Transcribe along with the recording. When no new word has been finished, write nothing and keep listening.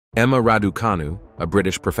Emma Raducanu, a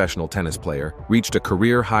British professional tennis player, reached a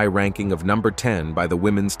career-high ranking of number 10 by the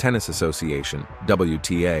Women's Tennis Association,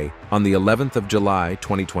 WTA, on the 11th of July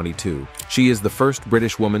 2022. She is the first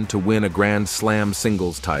British woman to win a Grand Slam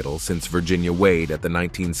singles title since Virginia Wade at the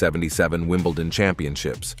 1977 Wimbledon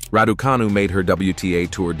Championships. Raducanu made her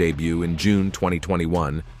WTA Tour debut in June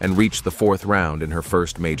 2021 and reached the fourth round in her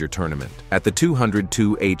first major tournament. At the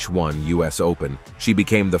 202H1 US Open, she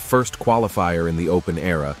became the first qualifier in the Open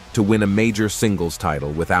era to win a major singles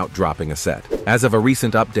title without dropping a set. As of a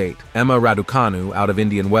recent update, Emma Raducanu out of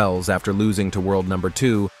Indian Wells after losing to world number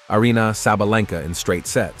 2 Aryna Sabalenka in straight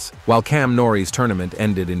sets, while Cam Norrie's tournament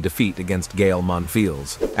ended in defeat against Gael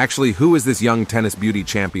Monfils. Actually, who is this young tennis beauty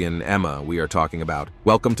champion Emma we are talking about?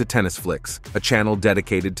 Welcome to Tennis Flicks, a channel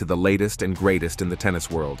dedicated to the latest and greatest in the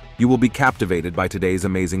tennis world. You will be captivated by today's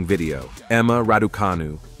amazing video. Emma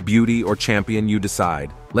Raducanu, beauty or champion, you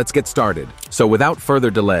decide. Let's get started. So without further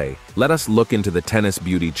delay, let us look into the tennis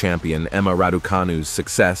beauty champion Emma Raducanu's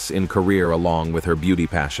success in career along with her beauty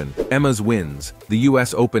passion. Emma's wins the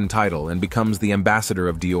US Open title and becomes the ambassador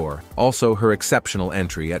of Dior, also her exceptional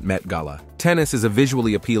entry at Met Gala. Tennis is a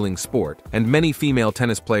visually appealing sport, and many female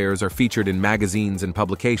tennis players are featured in magazines and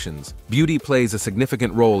publications. Beauty plays a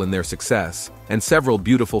significant role in their success, and several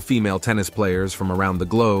beautiful female tennis players from around the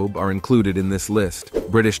globe are included in this list.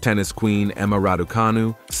 British tennis queen Emma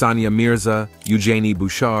Raducanu, Sania Mirza, Eugenie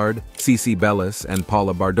Bouchard, Cici Bellis, and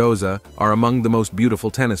Paula Badoza are among the most beautiful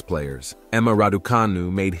tennis players. Emma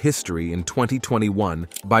Raducanu made history in 2021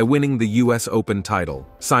 by winning the US Open title,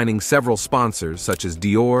 signing several sponsors such as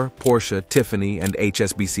Dior, Porsche, Tiffany, and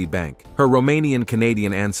HSBC Bank. Her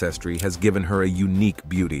Romanian-Canadian ancestry has given her a unique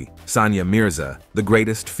beauty. Sania Mirza, the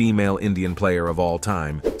greatest female Indian player of all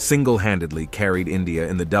time, single-handedly carried India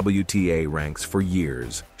in the WTA ranks for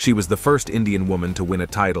years. She was the first Indian woman to win a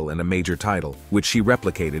title and a major title, which she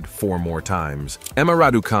replicated 4 more times. Emma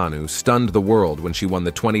Raducanu stunned the world when she won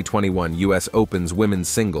the 2021 US Open's women's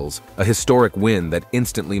singles, a historic win that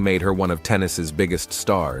instantly made her one of tennis's biggest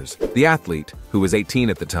stars. The athlete, who was 18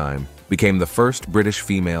 at the time, became the first British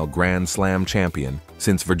female Grand Slam champion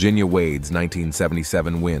since Virginia Wade's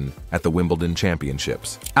 1977 win at the Wimbledon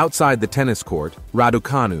Championships. Outside the tennis court,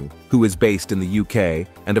 Raducanu, who is based in the UK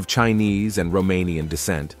and of Chinese and Romanian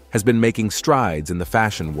descent, has been making strides in the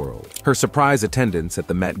fashion world. Her surprise attendance at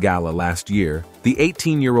the Met Gala last year, the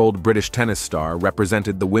 18-year-old British tennis star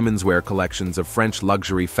represented the women's wear collections of French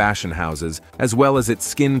luxury fashion houses as well as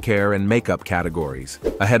its skincare and makeup categories.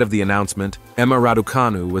 Ahead of the announcement, Emma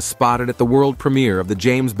Raducanu was spotted at the world premiere of the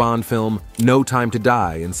James Bond film No Time to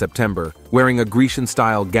Die in September, wearing a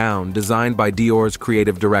Grecian-style gown designed by Dior's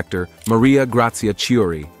creative director Maria Grazia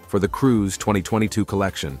Chiuri for the Cruise 2022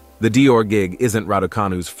 collection. The Dior gig isn't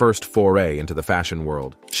Raducanu's first foray into the fashion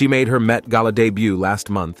world. She made her Met Gala debut last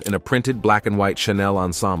month in a printed black and white Chanel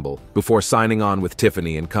ensemble before signing on with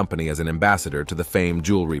Tiffany & Company as an ambassador to the famed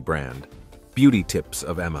jewelry brand. Beauty tips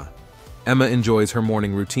of Emma. Emma enjoys her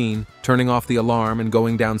morning routine, turning off the alarm and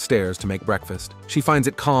going downstairs to make breakfast. She finds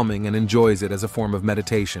it calming and enjoys it as a form of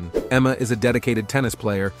meditation. Emma is a dedicated tennis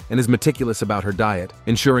player and is meticulous about her diet,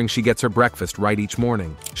 ensuring she gets her breakfast right each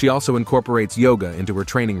morning. She also incorporates yoga into her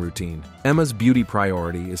training routine. Emma's beauty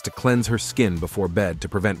priority is to cleanse her skin before bed to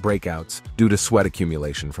prevent breakouts due to sweat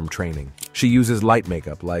accumulation from training. She uses light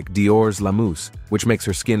makeup like Dior's La Mousse, which makes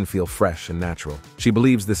her skin feel fresh and natural. She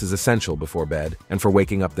believes this is essential before bed and for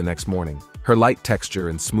waking up the next morning. Her light texture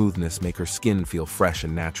and smoothness make her skin feel fresh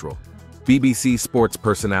and natural. BBC Sports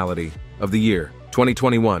Personality of the Year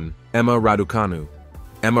 2021, Emma Raducanu.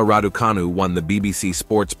 Emma Raducanu won the BBC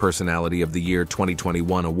Sports Personality of the Year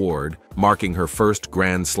 2021 award, marking her first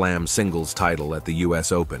Grand Slam singles title at the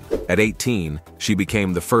US Open. At 18, she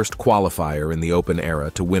became the first qualifier in the Open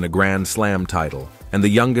era to win a Grand Slam title, and the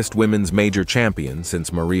youngest women's major champion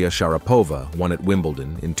since Maria Sharapova won at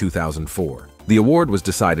Wimbledon in 2004. The award was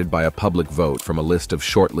decided by a public vote from a list of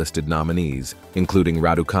shortlisted nominees, including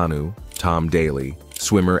Raducanu, Tom Daley,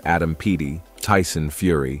 swimmer Adam Peaty, Tyson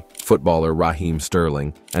Fury, footballer Raheem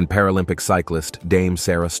Sterling, and Paralympic cyclist Dame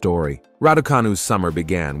Sarah Story. Raducanu's summer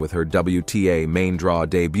began with her WTA main draw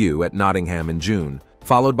debut at Nottingham in June,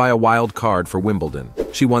 followed by a wild card for Wimbledon.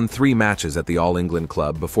 She won 3 matches at the All-England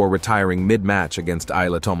club before retiring mid-match against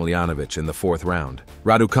Ajla Tomljanovic in the 4th round.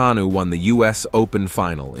 Raducanu won the US Open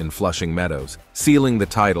final in Flushing Meadows, sealing the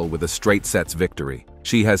title with a straight sets victory.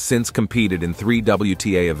 She has since competed in 3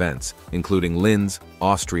 WTA events, including Linz,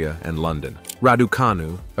 Austria, and London.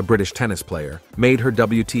 Raducanu, a British tennis player, made her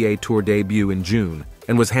WTA Tour debut in June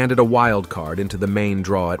and was handed a wild card into the main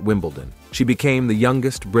draw at Wimbledon. She became the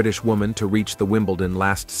youngest British woman to reach the Wimbledon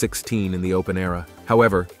last 16 in the Open era.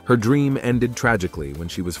 However, her dream ended tragically when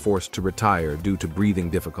she was forced to retire due to breathing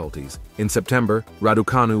difficulties. In September,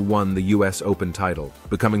 Raducanu won the US Open title,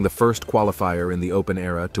 becoming the first qualifier in the Open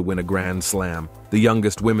era to win a Grand Slam, the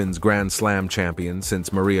youngest women's Grand Slam champion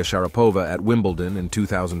since Maria Sharapova at Wimbledon in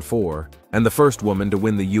 2004, and the first woman to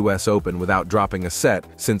win the US Open without dropping a set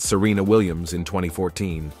since Serena Williams in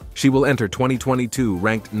 2014. She will enter 2022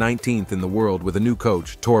 ranked 19th in the world with a new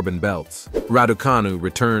coach, Torben Beltz. Raducanu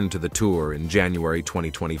returned to the tour in January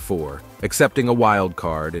 2024, accepting a wild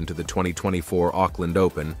card into the 2024 Auckland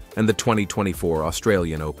Open and the 2024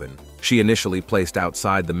 Australian Open. She initially placed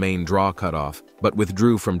outside the main draw cutoff, but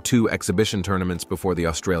withdrew from 2 exhibition tournaments before the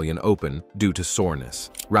Australian Open due to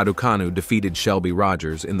soreness. Raducanu defeated Shelby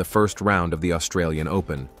Rogers in the first round of the Australian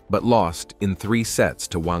Open, but lost in 3 sets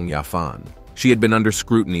to Wang Yafan. She had been under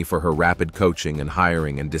scrutiny for her rapid coaching and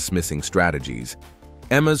hiring and dismissing strategies.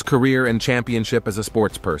 Emma's career and championship as a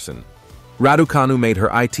sportsperson. Raducanu made her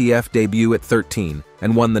ITF debut at 13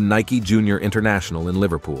 and won the Nike Junior International in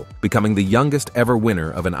Liverpool, becoming the youngest ever winner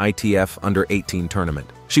of an ITF under-18 tournament.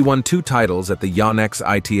 She won 2 titles at the Yonex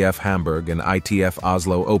ITF Hamburg and ITF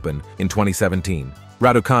Oslo Open in 2017.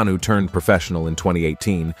 Raducanu turned professional in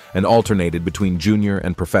 2018 and alternated between junior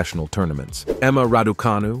and professional tournaments. Emma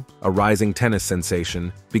Raducanu, a rising tennis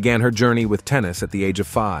sensation, began her journey with tennis at the age of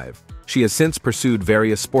 5. She has since pursued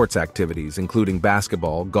various sports activities, including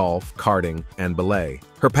basketball, golf, karting, and ballet.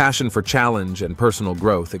 Her passion for challenge and personal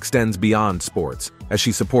growth extends beyond sports, as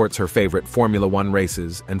she supports her favorite Formula One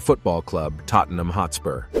races and football club, Tottenham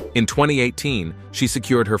Hotspur. In 2018, she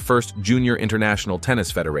secured her first Junior International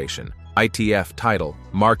Tennis Federation (ITF) title,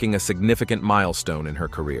 marking a significant milestone in her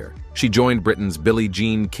career. She joined Britain's Billie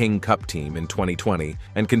Jean King Cup team in 2020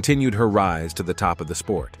 and continued her rise to the top of the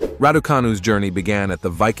sport. Raducanu's journey began at the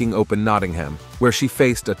Viking Open Nottingham, where she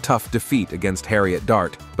faced a tough defeat against Harriet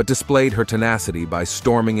Dart, but displayed her tenacity by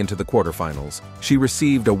storming into the quarterfinals. She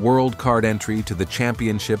received a world card entry to the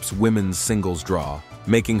championship's women's singles draw,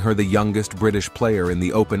 making her the youngest British player in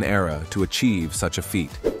the Open era to achieve such a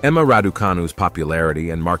feat. Emma Raducanu's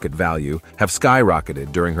popularity and market value have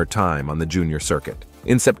skyrocketed during her time on the junior circuit.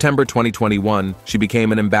 In September 2021, she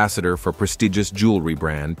became an ambassador for prestigious jewelry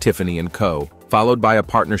brand Tiffany & Co., followed by a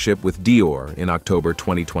partnership with Dior in October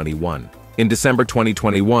 2021. In December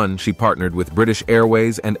 2021, she partnered with British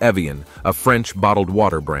Airways and Evian, a French bottled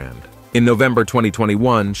water brand. In November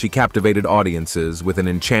 2021, she captivated audiences with an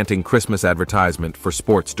enchanting Christmas advertisement for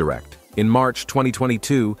Sports Direct. In March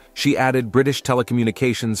 2022, she added British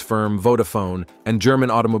telecommunications firm Vodafone and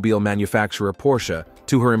German automobile manufacturer Porsche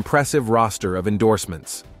to her impressive roster of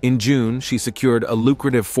endorsements. In June, she secured a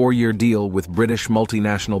lucrative 4-year deal with British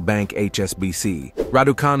multinational bank HSBC.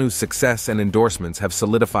 Raducanu's success and endorsements have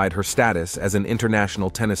solidified her status as an international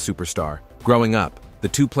tennis superstar. Growing up, the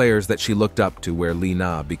 2 players that she looked up to were Li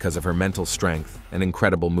Na because of her mental strength and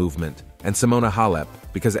incredible movement, and Simona Halep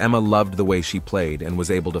because Emma loved the way she played and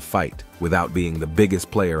was able to fight without being the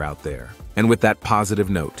biggest player out there. And with that positive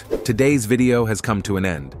note, today's video has come to an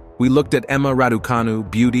end. We looked at Emma Raducanu,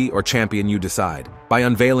 beauty or champion you decide, by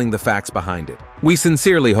unveiling the facts behind it. We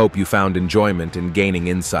sincerely hope you found enjoyment in gaining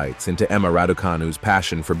insights into Emma Raducanu's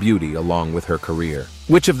passion for beauty along with her career.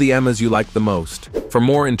 Which of the Emmas you like the most? For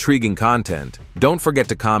more intriguing content, don't forget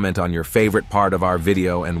to comment on your favorite part of our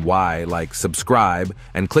video and why, like subscribe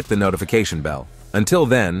and click the notification bell. Until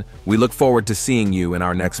then, we look forward to seeing you in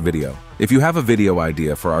our next video. If you have a video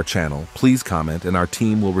idea for our channel, please comment and our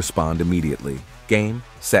team will respond immediately. Game,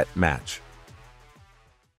 set, match.